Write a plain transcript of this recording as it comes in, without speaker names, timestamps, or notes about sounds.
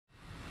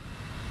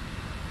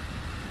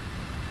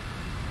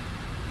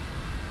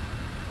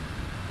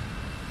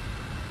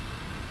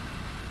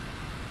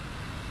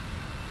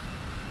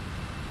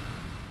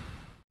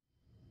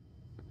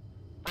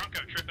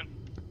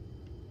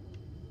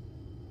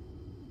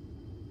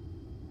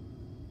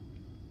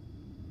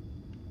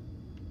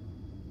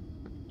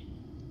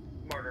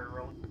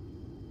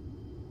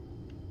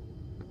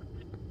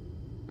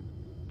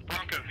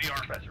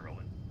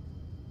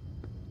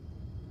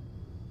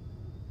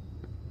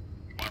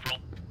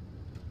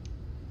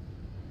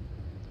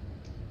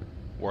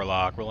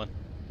Warlock, rolling.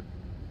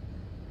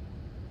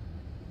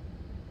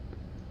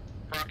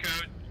 Bronco,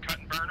 cut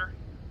and burner.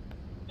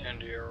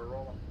 And you're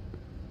rolling.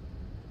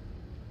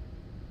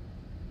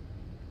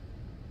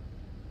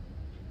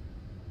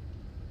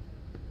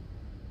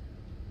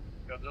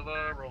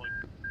 Godzilla, rolling.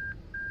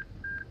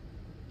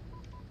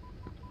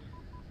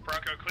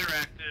 Bronco, clear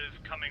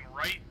active, coming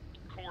right,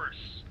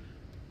 course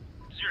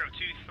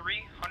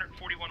 023,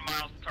 141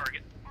 miles to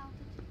target.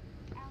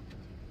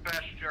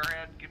 Fast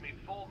Jarhead, give me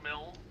full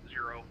mill,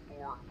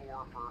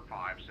 044 for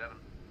 57.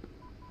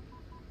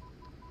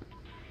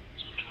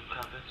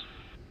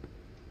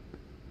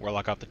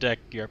 Warlock off the deck,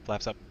 gear up,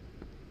 flaps up.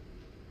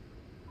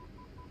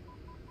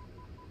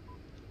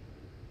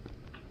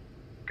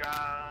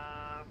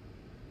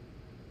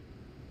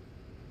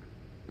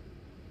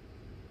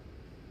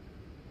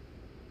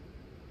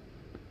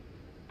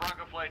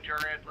 Bronco Flight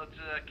Jarhead, let's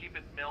keep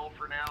it mill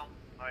for now.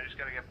 I just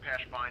gotta get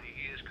Pesh behind you.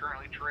 He is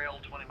currently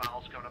trailed 20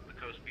 miles coming up the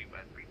coast speed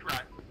by 3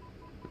 drive.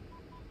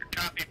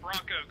 Copy,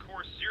 Bronco,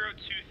 course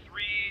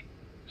 023,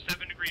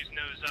 7 degrees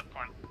nose up,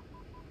 climb.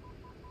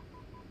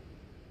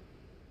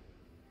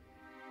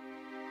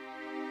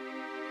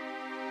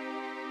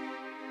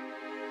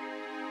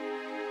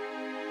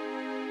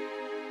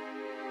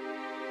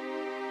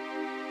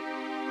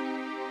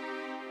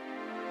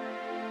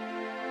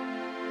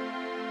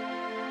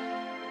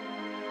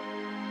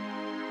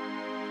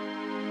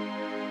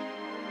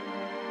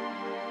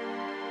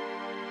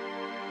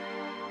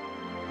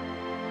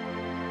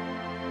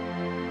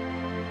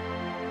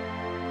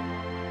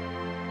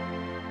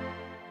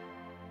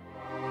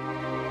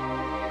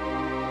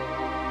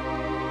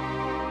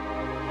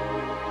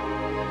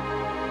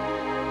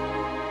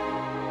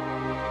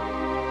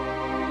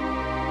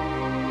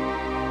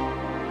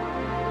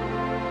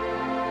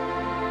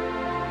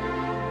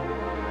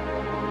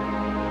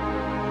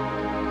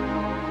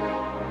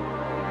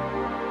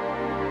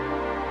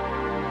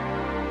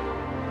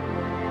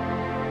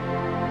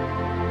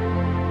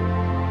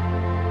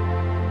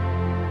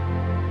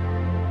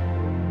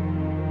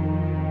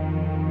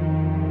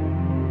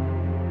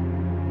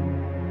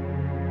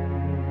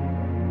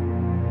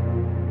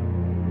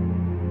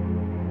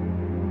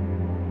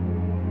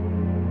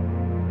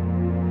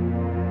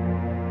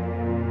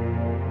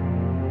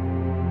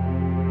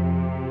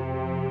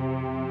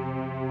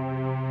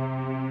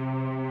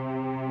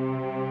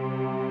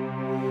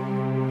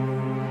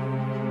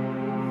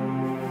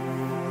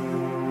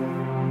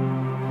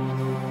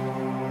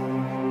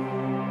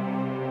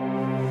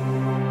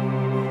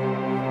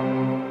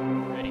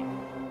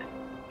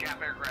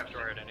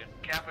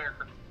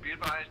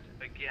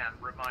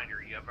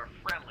 Reminder, you have a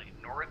friendly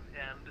north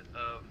end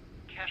of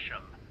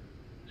Keshem,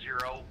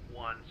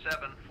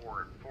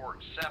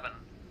 017447.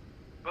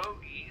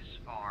 Bogeys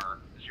are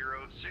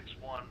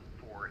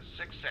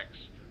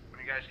 061466. When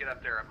you guys get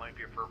up there, it might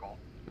be a furball.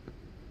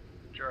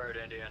 Jared,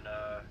 Indian,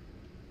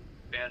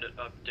 bandit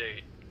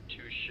update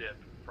to ship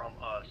from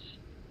us,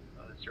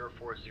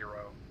 040.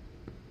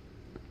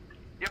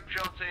 Yep,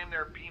 showing same,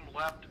 they're beam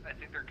left. I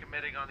think they're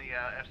committing on the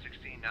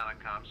F-16 down on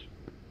comms.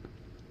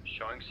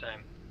 Showing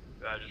same.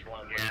 I just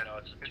wanted to let you know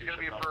it's going to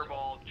be a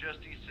furball just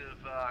east of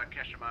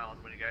Keshem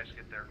Island when you guys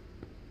get there.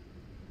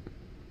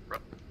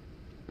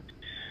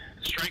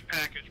 Strike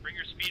package, bring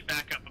your speed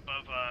back up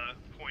above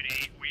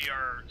 .8. We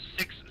are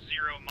 60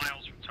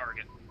 miles from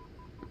target.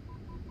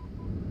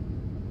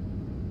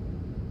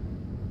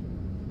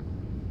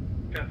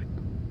 Copy.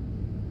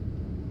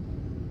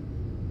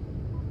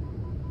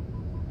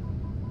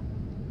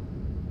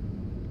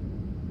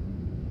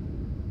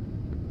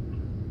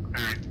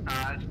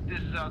 Alright, this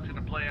is how it's going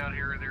to play out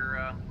here.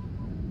 They're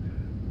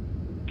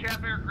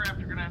cap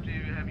aircraft are going to have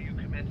you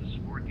commit to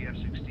support the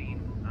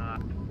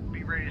F-16.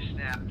 Be ready to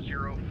snap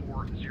 040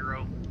 for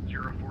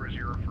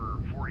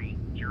 40,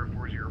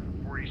 040 for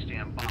 40,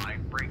 stand by.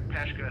 Break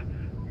Peshka,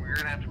 we're going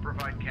to have to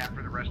provide cap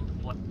for the rest of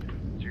the flight.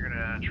 So you're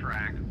going to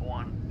track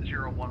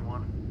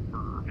 1011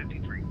 for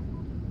 53.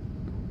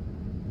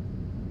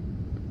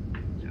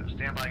 So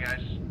stand by,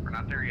 guys. We're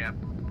not there yet.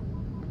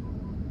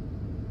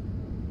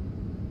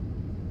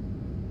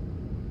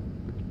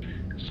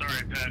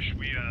 Sorry, Pesh.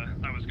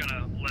 I was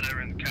gonna let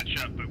everyone catch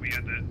up, but we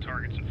had the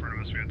targets in front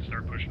of us. We had to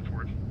start pushing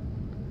forward.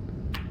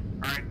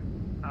 Alright,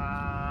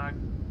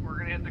 we're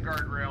gonna hit the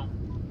guardrail.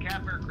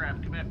 Cap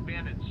aircraft, commit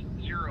bandits,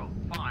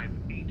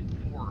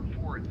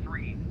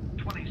 058443,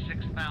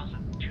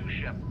 26,000, 2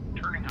 ship,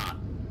 turning hot.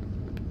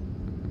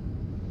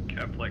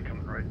 Cap flight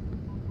coming right.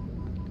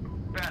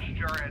 Bash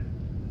Jarhead,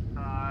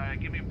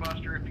 give me a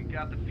buster if you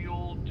got the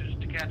fuel, just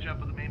to catch up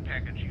with the main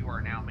package. You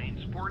are now main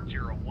support,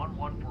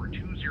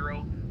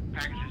 011420,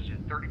 packages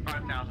at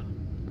 35,000.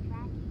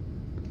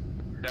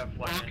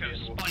 Bronco,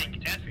 spike,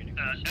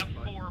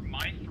 F4,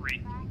 my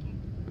 3.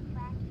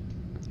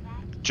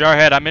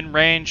 Jarhead, I'm in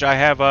range. I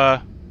have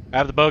the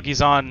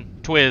bogeys on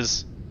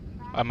Twiz.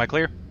 Am I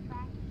clear?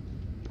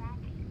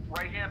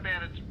 Right-hand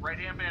bandits,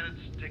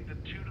 take the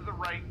 2 to the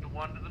right, the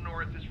 1 to the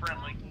north is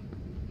friendly.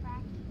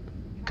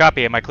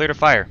 Copy, am I clear to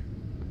fire?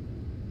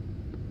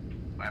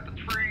 Weapons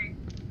free.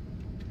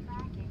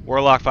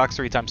 Warlock, Fox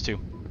 3 ×2.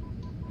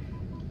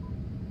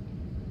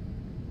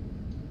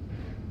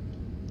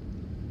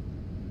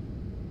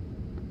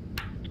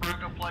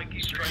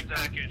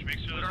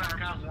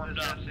 armed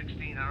this up.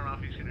 F-16. I don't know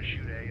if he's gonna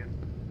shoot at you.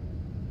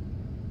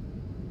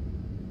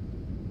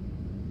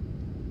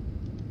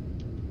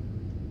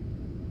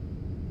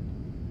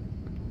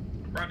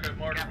 Bronco,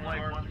 mark, Captain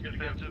Light, one's good to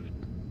go. defensive.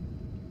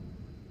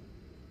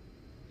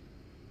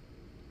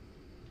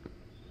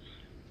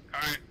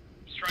 Alright,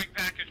 strike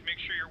package, make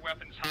sure your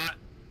weapon's hot.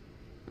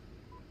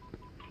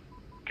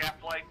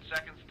 Cap Flight,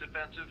 second's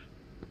defensive.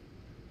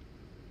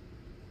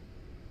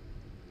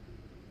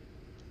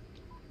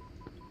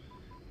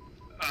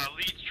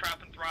 Leads,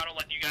 trap and throttle,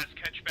 letting you guys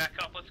catch back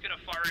up. Let's get a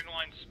firing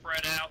line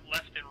spread out,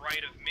 left and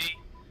right of me.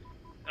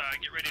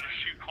 Get ready to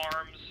shoot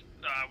harms.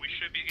 We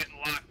should be getting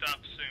locked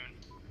up soon.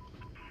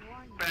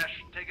 Warning. Bash,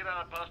 take it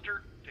out of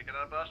Buster. Take it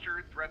out of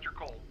Buster. Threats are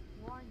cold.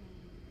 Warning.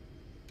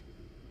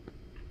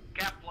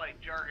 Cap Flight,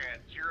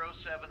 Jarhead,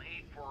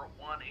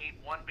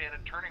 0784181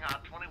 Bandit, turning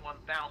on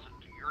 21,000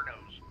 to your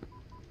nose.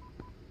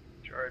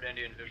 Jarhead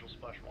Indian, visual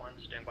splash 1,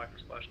 stand by for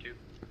splash 2.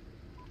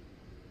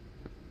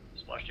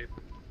 Splash 2.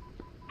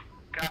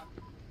 Cap.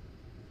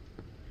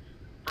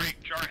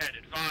 Break, Jarhead,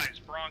 advise,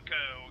 Bronco.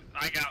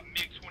 I got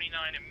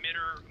MiG-29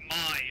 emitter,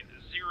 my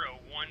 010,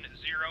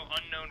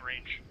 unknown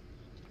range.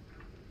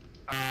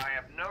 I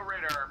have no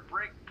radar.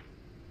 Break.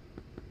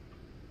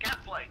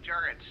 Cap Flight,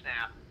 Jarhead,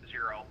 snap,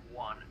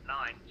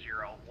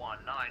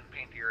 01919,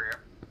 paint the area.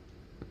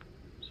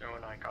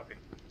 019, copy.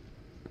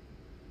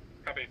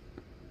 Copy.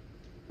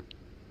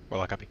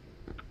 Well, I copy.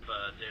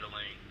 Data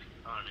link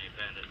on a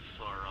bandit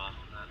far off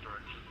in that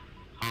direction.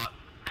 Hot.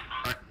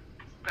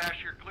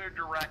 Bash, you're cleared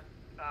direct.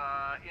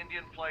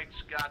 Indian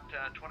Flight's got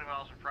 20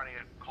 miles in front of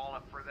you. Call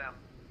up for them.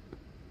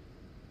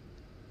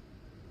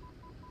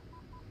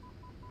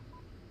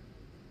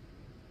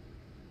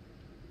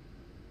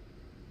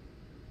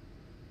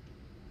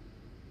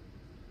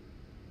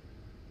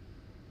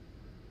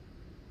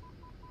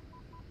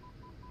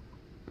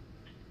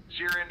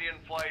 Sierra Indian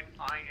Flight,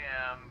 I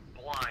am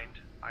blind.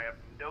 I have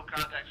no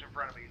contacts in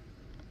front of me.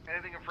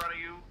 Anything in front of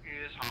you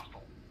is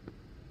hostile.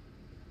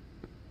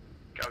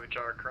 Copy,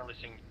 Jar, currently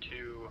seeing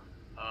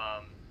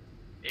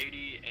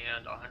 80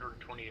 and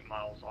 128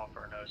 miles off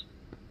our nose.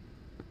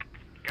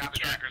 Copy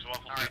that. Strikers,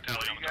 waffle All right, so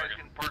fatality on you the guys target.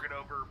 can park it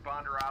over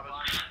Bondurabas.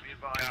 Be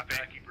advised, Copy.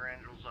 keep your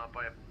angels up.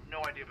 I have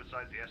no idea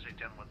besides the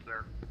SA-10 what's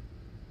there.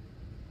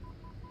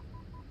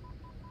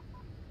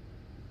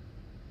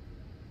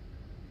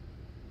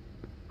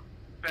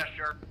 Best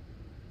sharp.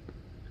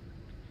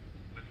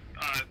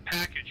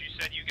 Package, you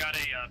said you got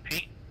a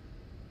paint?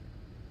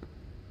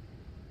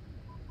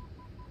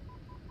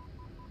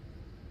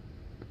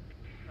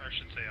 Or I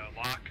should say a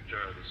lock.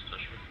 Jarhead is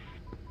special.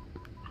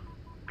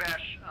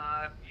 Bash,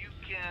 you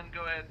can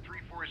go ahead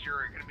 340.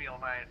 You're going to be on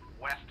my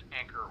west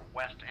anchor.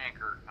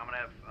 I'm going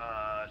to have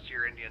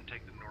Sierra Indian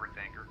take the north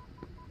anchor.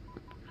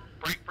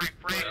 Break.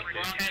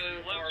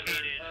 Intent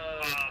located.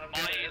 I've got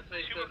Mine, an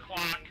SA 2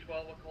 o'clock.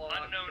 12 o'clock.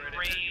 Unknown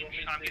straight range, ahead. You want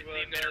me I'm to getting the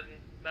go emitter. ahead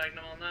and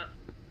Magnum on that?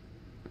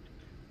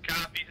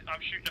 Copy,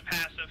 I'm shooting a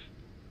passive.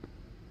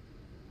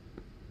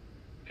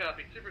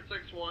 Copy. Super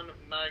 6-1,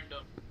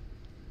 Magnum.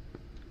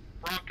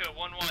 Bronco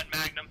 1-1,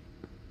 Magnum.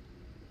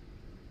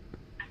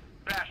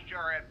 Bash,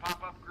 Jarhead,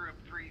 pop-up group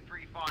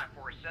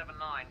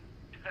 335479.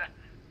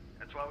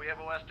 That's why we have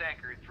a west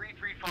anchor.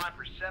 335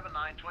 for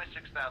 79,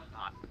 26,000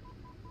 hot.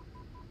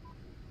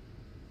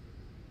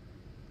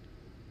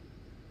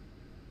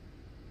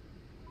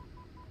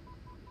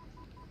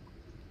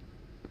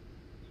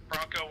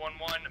 Bronco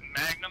 1-1,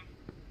 Magnum.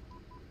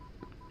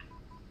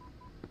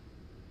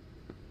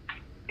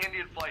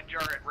 Indian Flight,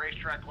 Jarhead,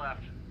 racetrack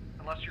left.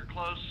 Unless you're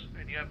close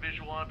and you have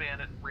visual on a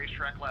bandit,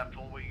 racetrack left.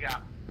 Hold what you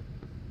got.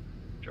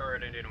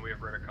 Jarhead Indian, we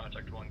have radar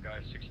contact 1 guy,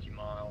 60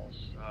 miles.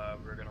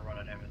 We're gonna run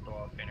an him and throw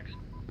out Phoenix.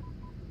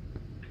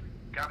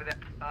 Copy that.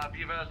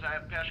 Be advised, I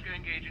have Peshka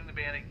engaging the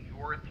bandit.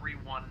 You're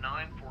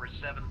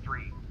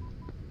 319473.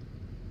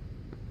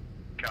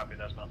 Copy,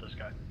 that's not this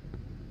guy.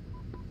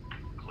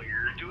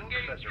 Clear to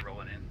engage. Professor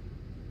rolling in.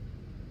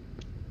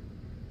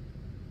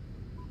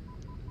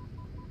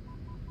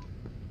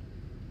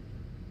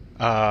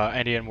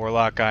 Indian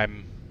Warlock,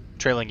 I'm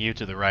trailing you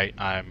to the right.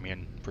 I'm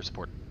in for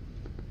support.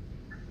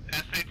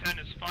 SA-10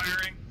 is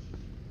firing.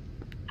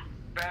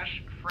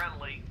 Bash,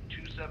 friendly,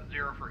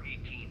 270 for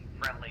 18.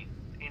 Friendly.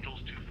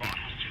 Angels 2 Fox.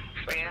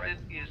 Bandit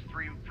is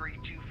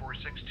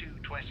 332462,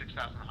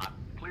 26,000 hot.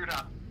 Cleared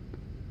up.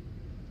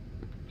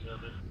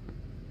 Tracking.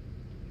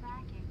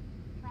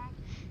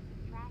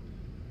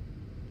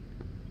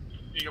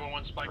 Eagle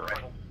 1 Spike Right.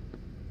 rifle.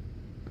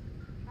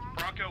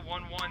 Bronco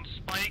 1-1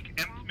 Spike,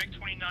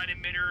 MiG-29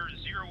 emitter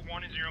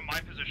 010, my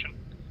position.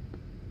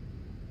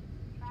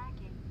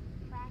 Tracking.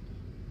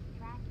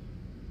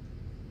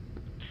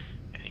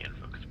 Indian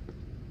focus.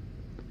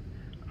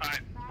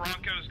 Alright,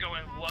 Bronco's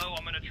going low.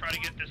 I'm gonna try to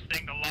get this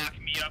thing to lock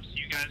me up so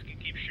you guys can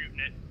keep shooting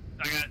it.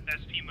 I got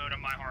SP mode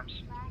on my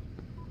arms.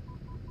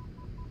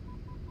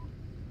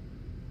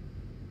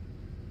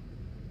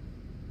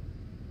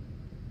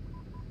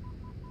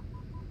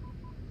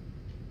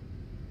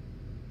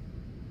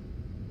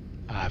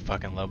 I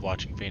fucking love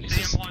watching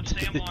Phoenix. Sam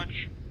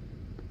launch.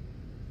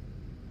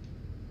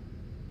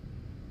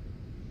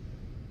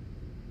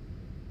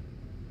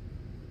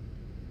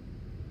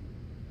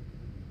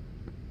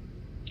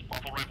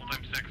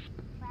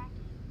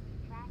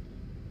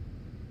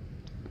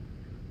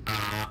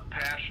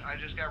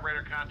 got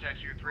radar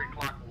contacts. You're 3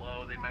 o'clock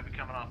low. They might be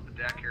coming off the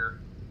deck here.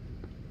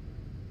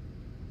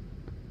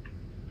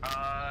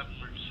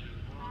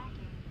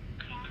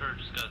 Kurt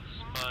just got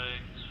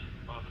spiked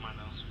off my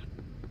nose.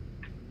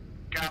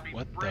 Copy.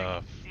 What Break.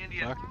 the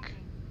Indian. fuck?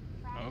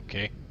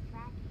 Okay.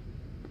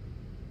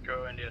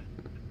 Go Indian.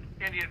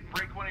 Indian,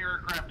 break one of your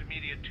aircraft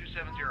immediate.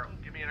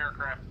 270. Give me an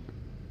aircraft.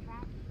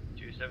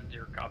 270,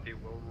 copy.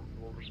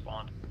 We'll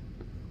respond.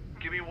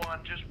 Give me one,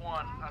 just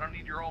one. I don't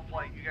need your whole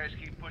flight. You guys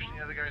keep pushing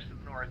the other guys to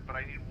the north, but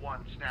I need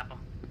one. Snap them.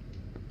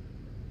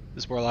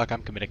 This Warlock,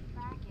 I'm committing.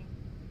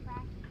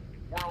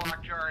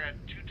 Warlock Jarhead,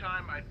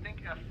 2-time, I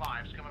think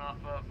F5's coming off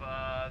of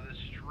the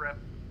strip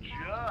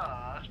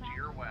just to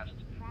your west.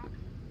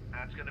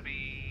 That's going to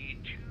be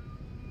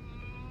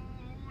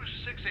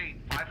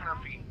 268,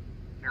 500 feet.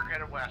 They're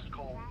headed west,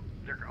 cold.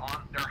 They're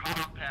hot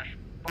on Pesh.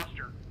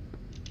 Buster.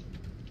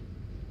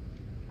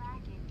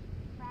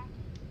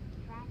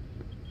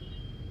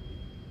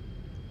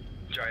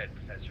 Jarhead,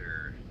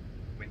 Professor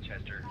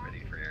Winchester,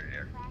 ready for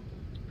air.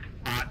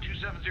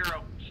 270,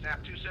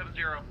 snap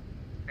 270,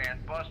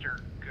 and Buster,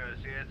 because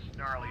it's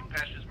gnarly.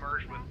 Pesh is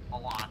merged with a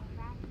lot.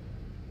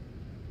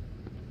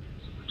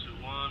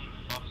 721,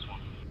 office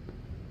 1.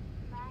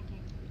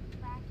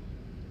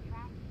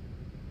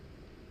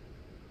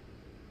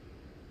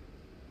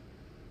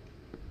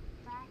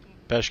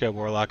 Peshka,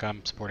 Warlock,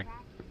 I'm supporting.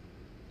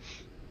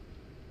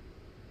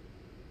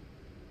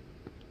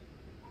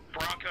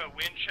 Bronco,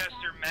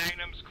 Winchester,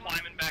 Magnums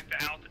climbing back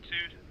to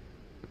altitude.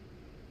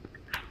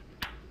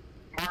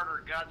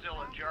 Martyr,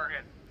 Godzilla,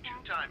 Jarhead,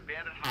 2-time,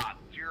 Bandit Hot,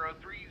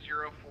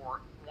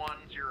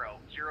 030410,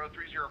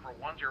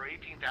 030410,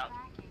 18,000.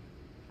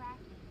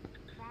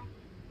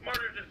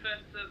 Martyr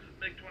defensive,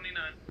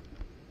 MiG-29.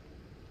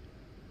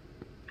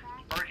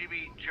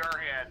 RGB,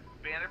 Jarhead,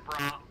 Bandit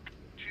Bronc,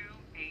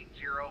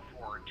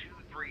 2804,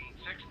 23,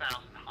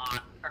 6,000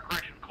 hot,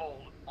 correction,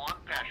 cold, on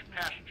Pesh,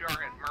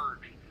 Jarhead,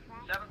 merge,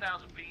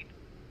 7,000 feet,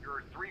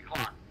 you're 3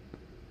 o'clock.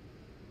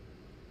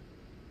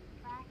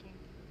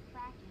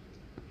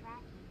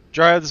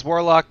 Dryad, this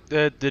Warlock,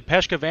 did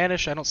Peshka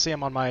vanish? I don't see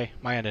him on my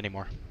end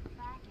anymore.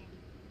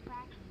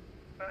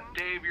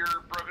 Dave,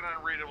 you're broken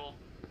unreadable.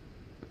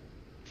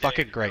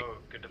 Fucking Dave, great. go,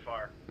 good to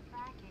fire.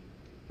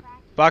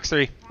 Box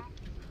 3.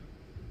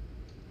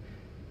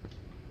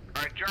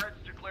 Alright,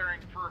 Jarhead's declaring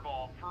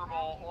furball,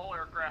 all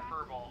aircraft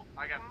furball.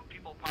 I got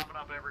people popping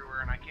up everywhere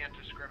and I can't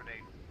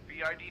discriminate.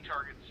 VID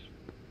targets.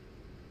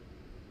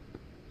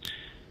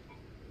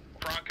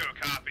 Bronco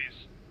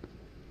copies.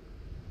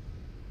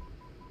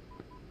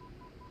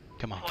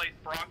 Come on. Flight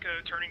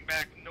Bronco turning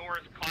back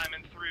north,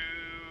 climbing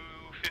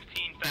through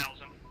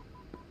 15,000.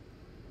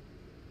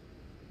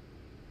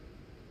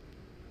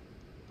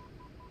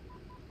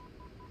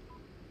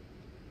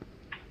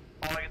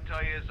 All I can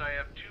tell you is I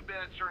have 2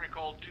 Bandits turning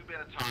cold, 2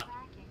 Bandits hot.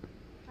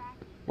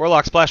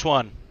 Warlock, splash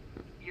 1.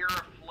 You're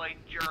a flight,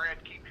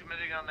 Jarhead, keep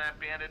committing on that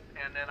Bandit,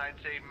 and then I'd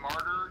say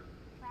Martyr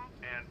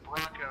and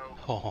Bronco.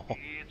 Oh.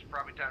 It's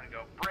probably time to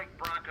go. Break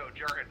Bronco,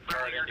 Jarhead,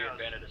 friendly Jarhead, your Indian, nose.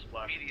 Bandit is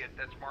splashed. Immediate,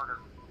 that's Martyr.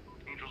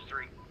 Angels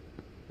 3.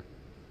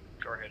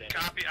 Jarhead, Indian.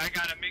 Copy, I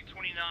got a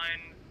MiG-29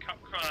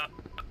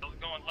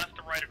 going left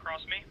to right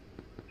across me.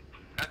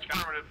 That's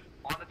affirmative.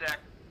 On the deck,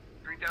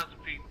 3,000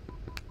 feet.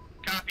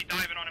 Copy,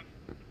 diving on him.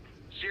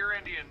 Sierra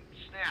Indian,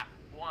 snap,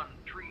 1,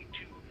 tree,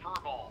 2,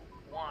 furball,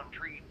 1,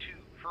 tree, 2,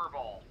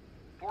 furball.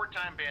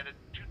 4-time Bandit,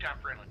 2-time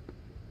friendly.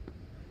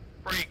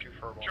 Break.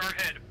 Furball.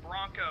 Jarhead,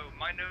 Bronco,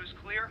 my nose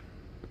clear.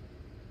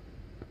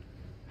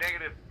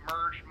 Negative,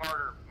 merged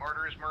Martyr.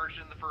 Martyr is merged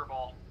in the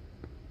furball.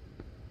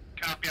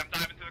 Copy, I'm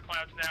diving through the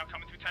clouds now,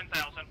 coming through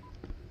 10,000.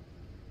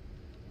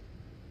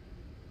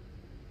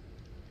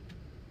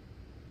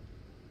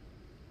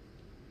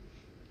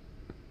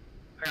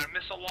 I got a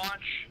missile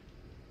launch.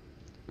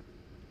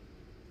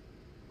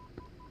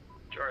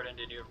 Jarhead,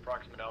 Indian, you have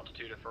approximate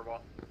altitude at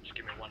furball. Just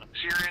give me one.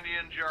 Sierra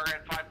Indian,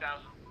 Jarhead,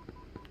 5,000.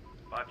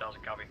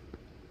 5,000, copy.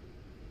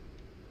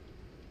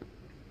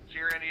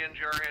 Sierra Indian,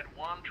 Jarhead,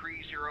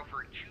 130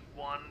 for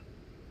 21,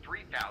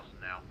 3,000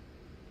 now.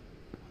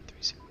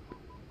 130.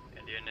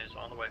 Indian is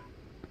on the way.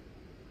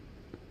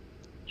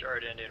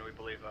 Jarhead, Indian, we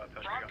believe Peshka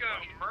got Bronco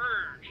flashed.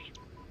 merged.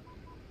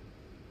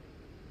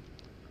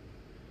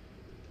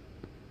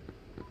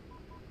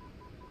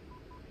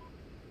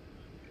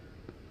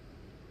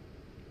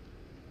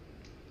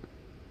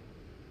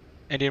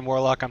 Indian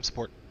Warlock, I'm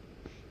support.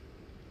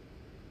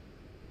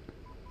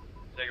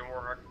 Second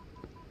Warhawk.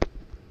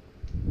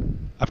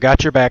 I've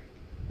got your back.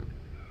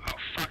 Oh,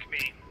 fuck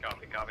me.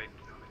 Copy, copy.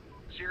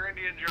 Sierra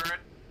Indian, Jarhead.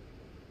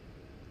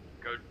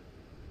 Go.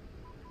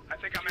 I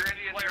think I'm Sierra in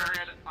Indian, flares.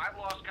 Jarhead. I've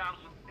lost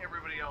comms with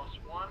everybody else.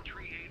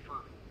 138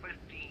 for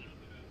 15.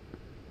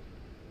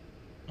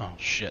 Oh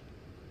shit.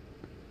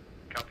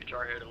 Copy,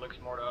 Jarhead. It looks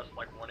more to us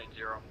like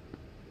 180.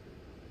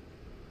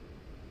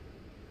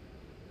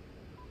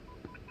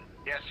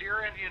 Yeah,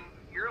 Sierra Indian,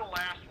 you're the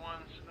last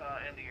ones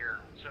in the air.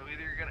 So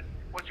either you're gonna,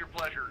 what's your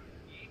pleasure,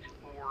 eat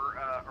or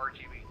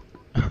RTV?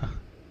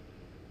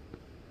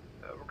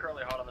 We're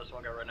currently hot on this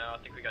one guy right now. I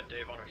think we got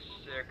Dave on our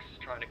 6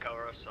 trying to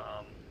cover us.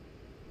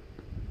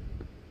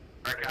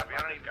 Alright, copy.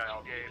 I don't This guy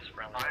all need is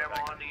friendly. I am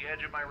on the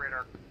edge of my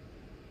radar.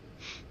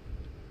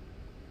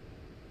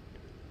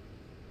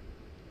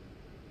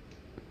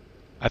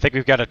 I think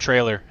we've got a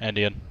trailer,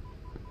 Indian.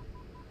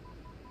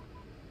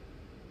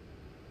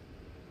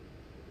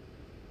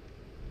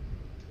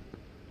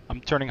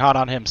 I'm turning hot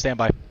on him. Stand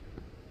by.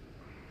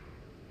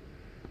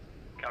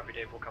 Copy,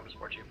 Dave. We'll come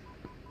support you.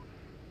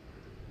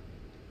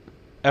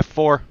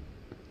 F4.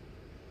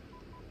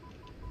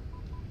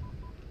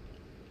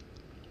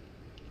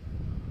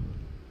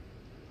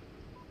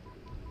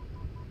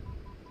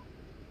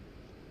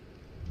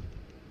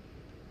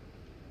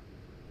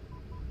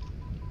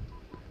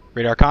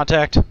 Radar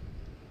contact.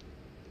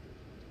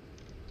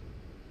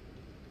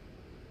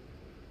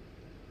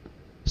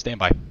 Stand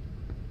by.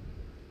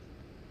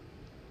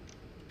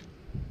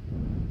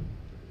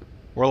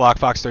 Warlock,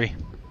 Fox 3.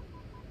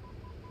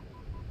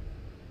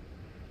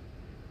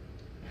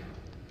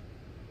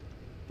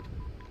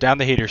 Down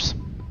the heaters.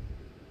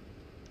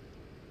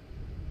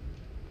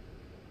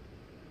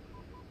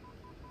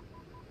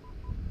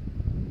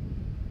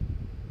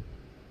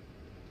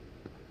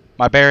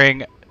 My bearing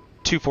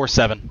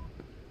 247.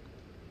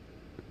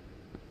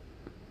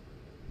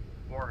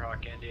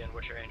 Warhawk, Indian.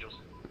 What's your angels?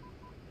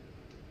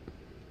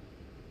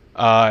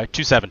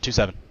 27.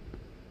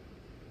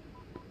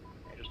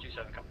 Angels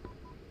 27. Come.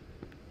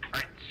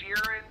 Alright,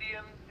 Sierra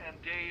Indian and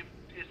Dave,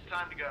 it's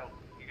time to go.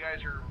 You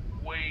guys are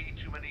way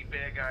too many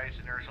bad guys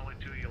and there's only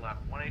 2 of you left.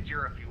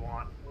 180 if you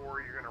want,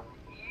 or you're gonna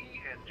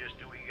E and just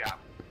do what you got.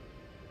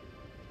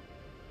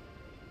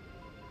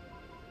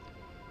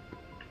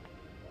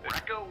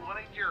 Recco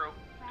 180,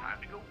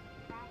 time to go.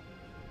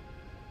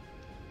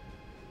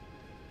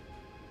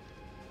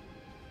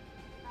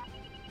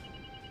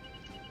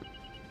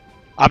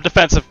 I'm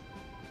defensive.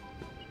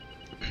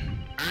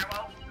 Alright,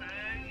 well,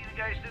 you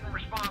guys didn't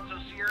respond, so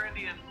Sierra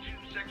Indian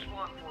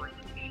 261 for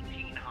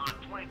 18 hot,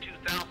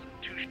 22,000,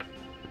 2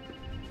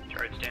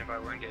 Alright, stand by.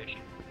 We're engaged.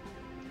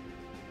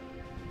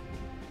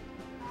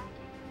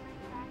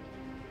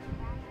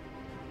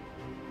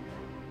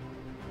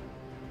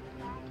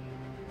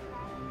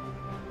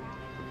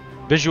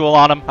 Visual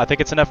on him. I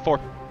think it's an F4.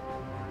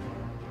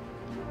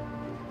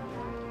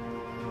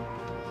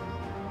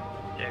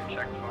 Dave,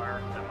 check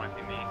fire. That might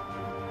be me.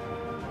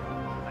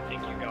 I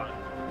think you got it.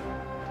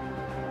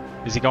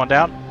 Is he going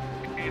down?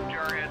 Dave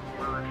Jarhead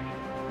merged.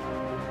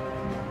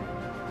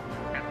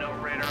 Got no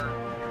radar.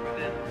 You're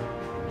within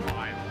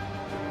 5.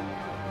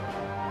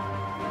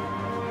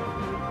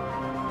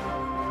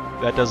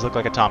 That does look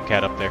like a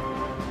Tomcat up there.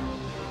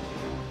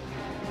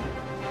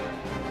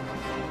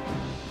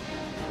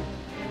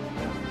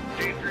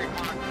 Dave 3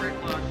 o'clock,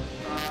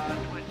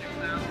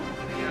 26,000.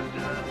 Yes,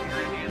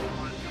 Sierra Indian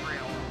on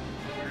trail.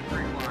 Here's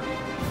 3 o'clock.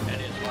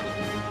 Indian's one.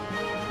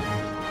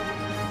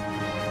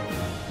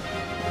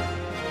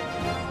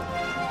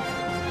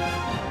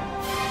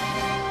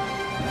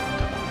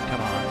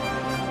 Come on.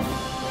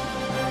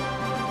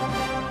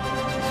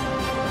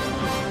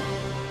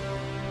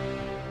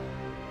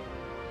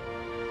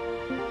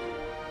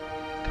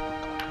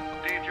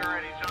 Dave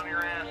Jarhead, he's on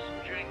your ass.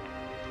 Jink.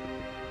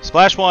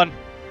 Splash 1.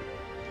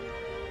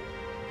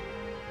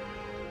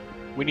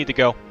 We need to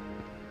go.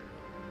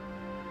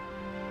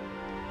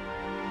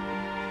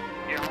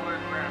 Yeah, all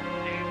aircraft.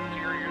 Dave,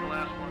 Sierra, your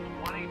last one's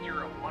 180,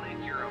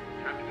 180.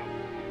 Time to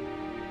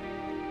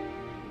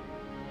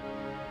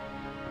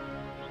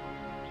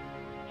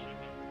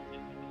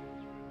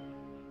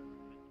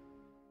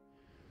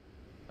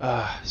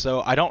go.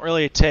 So I don't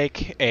really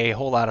take a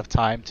whole lot of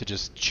time to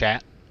just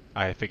chat.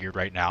 I figured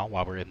right now,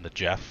 while we're in the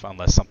Jeff,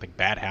 unless something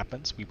bad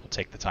happens, we will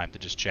take the time to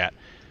just chat.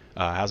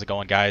 How's it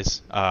going,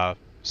 guys?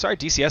 Sorry,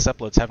 DCS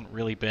uploads haven't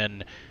really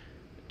been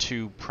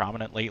too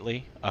prominent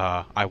lately.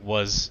 I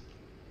was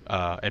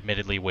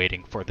admittedly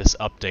waiting for this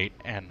update,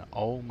 and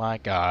oh my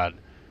god,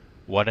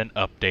 what an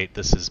update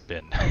this has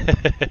been.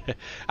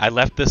 I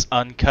left this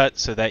uncut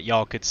so that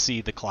y'all could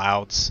see the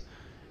clouds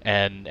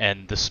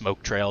and the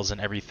smoke trails and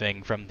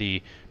everything from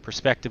the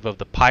perspective of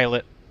the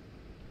pilot.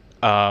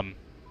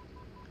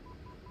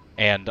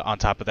 And on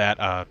top of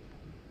that,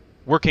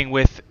 working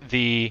with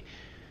the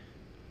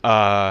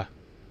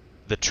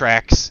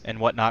tracks and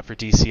whatnot for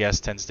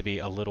DCS tends to be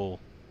a little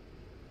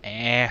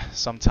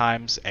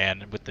sometimes,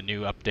 and with the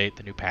new update,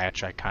 the new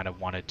patch, I kind of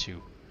wanted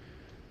to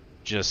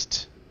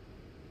just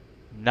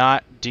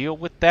not deal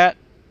with that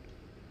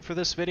for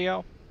this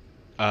video.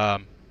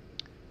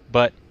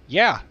 But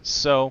yeah,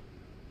 so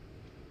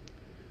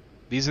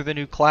these are the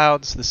new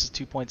clouds. This is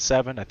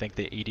 2.7. I think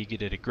the ED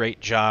did a great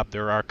job.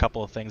 There are a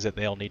couple of things that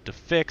they'll need to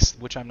fix,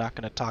 which I'm not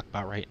going to talk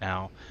about right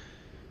now,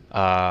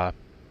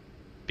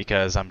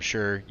 because I'm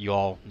sure you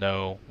all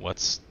know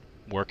what's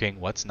working,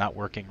 what's not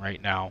working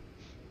right now.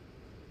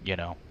 You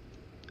know,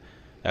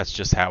 that's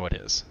just how it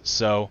is.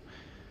 So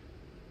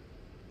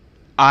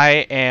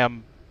I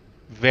am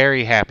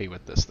very happy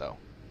with this, though.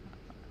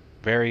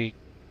 Very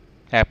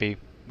happy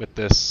with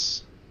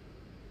this.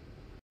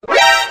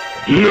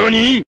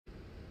 NANI?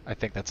 I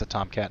think that's a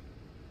Tomcat.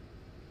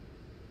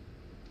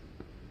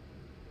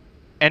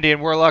 Indian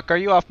Warlock, are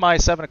you off my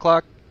 7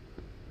 o'clock?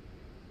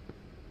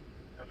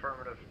 Affirmative.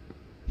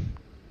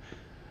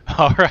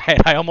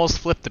 Alright, I almost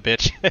flipped the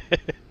bitch. Yeah,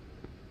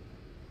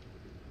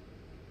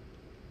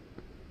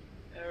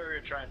 we're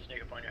gonna try and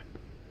sneak up on you.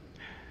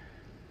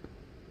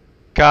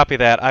 Copy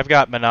that. I've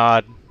got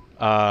Manad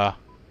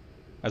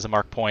as a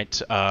mark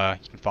point. You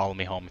can follow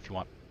me home if you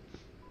want.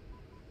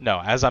 No,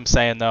 as I'm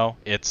saying though,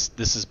 this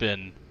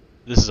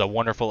is a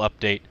wonderful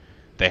update.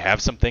 They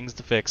have some things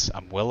to fix.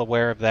 I'm well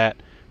aware of that,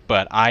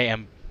 but I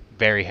am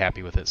very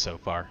happy with it so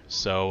far.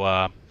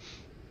 So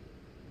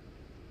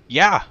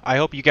yeah, I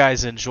hope you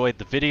guys enjoyed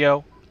the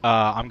video.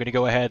 I'm gonna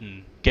go ahead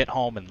and get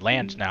home and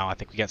land now. I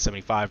think we got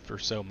 75 or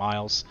so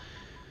miles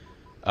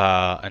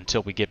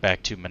until we get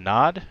back to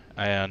Manad.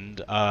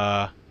 And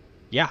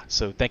yeah,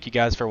 so thank you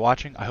guys for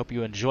watching. I hope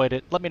you enjoyed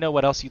it. Let me know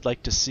what else you'd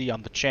like to see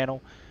on the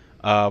channel.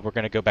 We're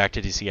going to go back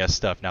to DCS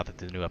stuff now that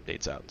the new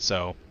update's out.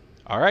 So,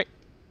 alright.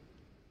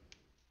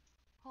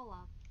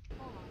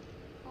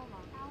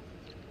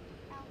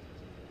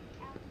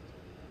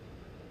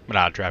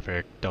 Manad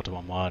traffic, Delta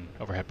 11,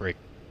 overhead brake.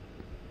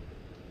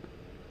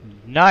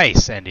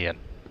 Nice, Indian.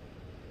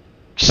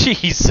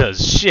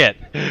 Jesus shit.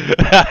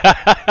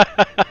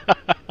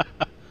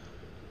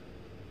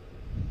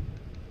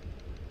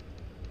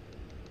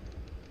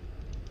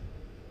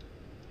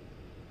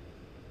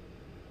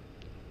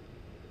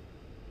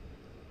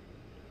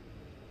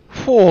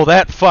 Oh,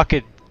 that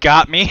fucking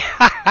got me.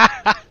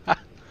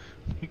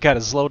 You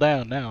gotta slow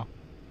down now.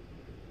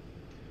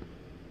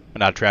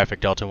 Manad traffic,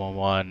 Delta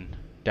 11,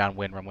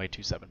 downwind runway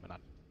 27.